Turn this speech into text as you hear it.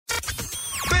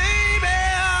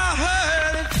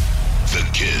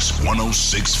Kiss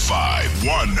 106.5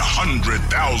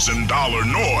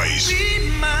 $100,000 noise.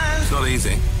 It's not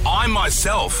easy. I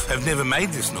myself have never made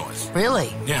this noise.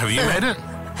 Really? Yeah, have you made it?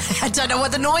 I don't know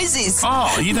what the noise is.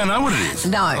 Oh, you don't know what it is?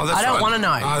 No, that's I don't right. want to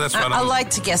know. Oh, that's right. I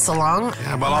like to guess along.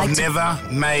 Yeah, well, I've never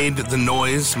made the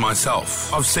noise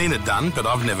myself. I've seen it done, but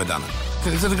I've never done it.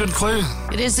 Is it a good clue?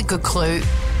 It is a good clue.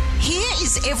 Here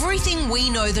is everything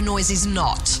we know the noise is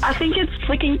not. I think it's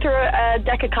flicking through a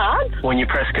deck of cards. When you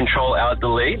press Control Alt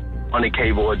Delete on a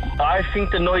keyboard. I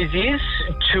think the noise is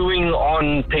chewing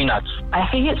on peanuts. I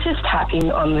think it's just tapping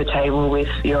on the table with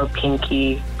your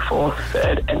pinky, fourth,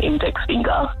 third, and index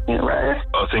finger in a row.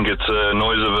 I think it's a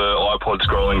noise of an iPod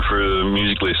scrolling through the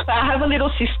music list. I have a little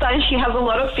sister and she has a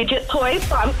lot of fidget toys,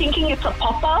 so I'm thinking it's a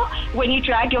popper when you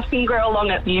drag your finger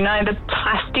along it. You know, the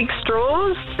plastic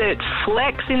straws that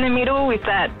flex in the middle with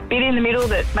that bit in the middle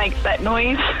that makes that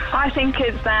noise. I think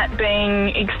it's that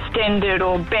being extended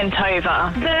or bent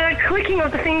over. The clicking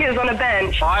of the fingers on a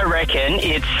bench. I reckon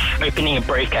it's opening a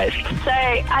briefcase. So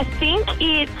I think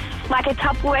it's like a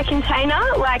Tupperware container,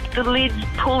 like the lid's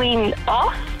pulling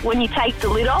off when you take the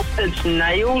lid off. It's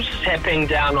nails tapping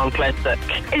down on plastic.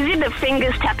 Is it the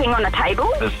fingers tapping on a table?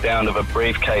 The sound of a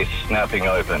briefcase snapping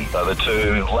open. So the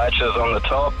two latches on the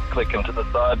top, clicking to the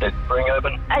side, they spring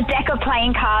open. A deck of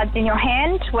playing cards in your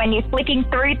hand when you're flicking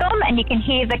through them and you can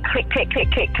hear the click, click,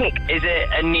 click, click, click. Is it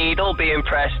a needle being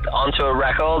pressed onto a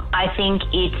record? I think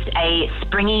it's a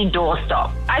springy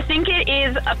doorstop. I think it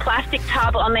is a plastic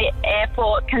tub on the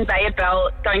airport conveyor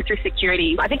belt going through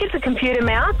security. I think it's a computer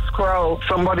mouse scroll.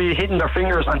 Somebody hitting their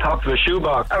fingers on top of a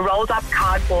shoebox. A rolled up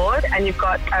cardboard and you've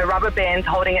got a rubber band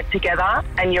holding it together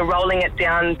and you're rolling it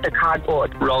down the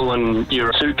cardboard. Rolling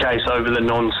your suitcase over the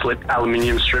non-slip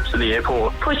aluminium strips at the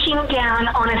airport. Pushing down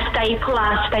on a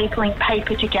stapler, stapling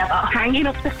paper together. Hanging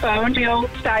off the phone, the old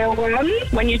style one.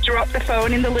 When you drop the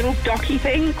phone in the little docky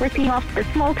thing. Gripping off the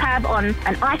small tab on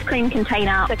an ice cream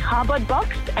container. The cardboard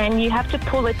box and you have to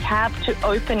pull a tab to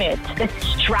open it. The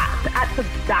strap at the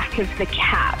back of the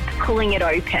cap, pulling it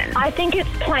open. I think it's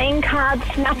playing card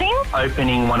snapping.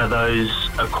 Opening one of those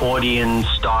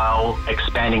accordion-style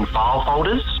expanding file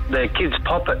folders. The kids'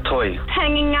 pop-it toy.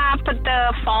 Hanging up at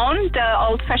the phone, the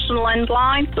old-fashioned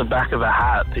landline. The back of a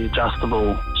hat, the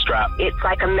adjustable strap. It's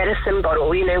like a medicine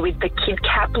bottle, you know, with the kid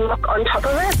cap lock on top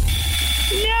of it.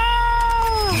 No!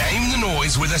 Name the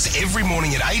noise with us every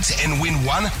morning at 8 and win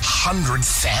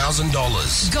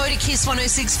 $100,000. Go to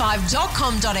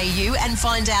kiss1065.com.au and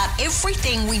find out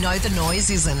everything we know the noise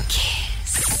isn't.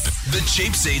 Kiss. The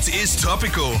Cheap Seats is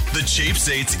topical. The Cheap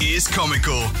Seats is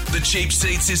comical. The Cheap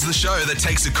Seats is the show that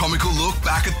takes a comical look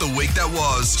back at the week that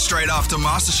was, straight after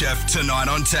MasterChef tonight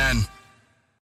on 10.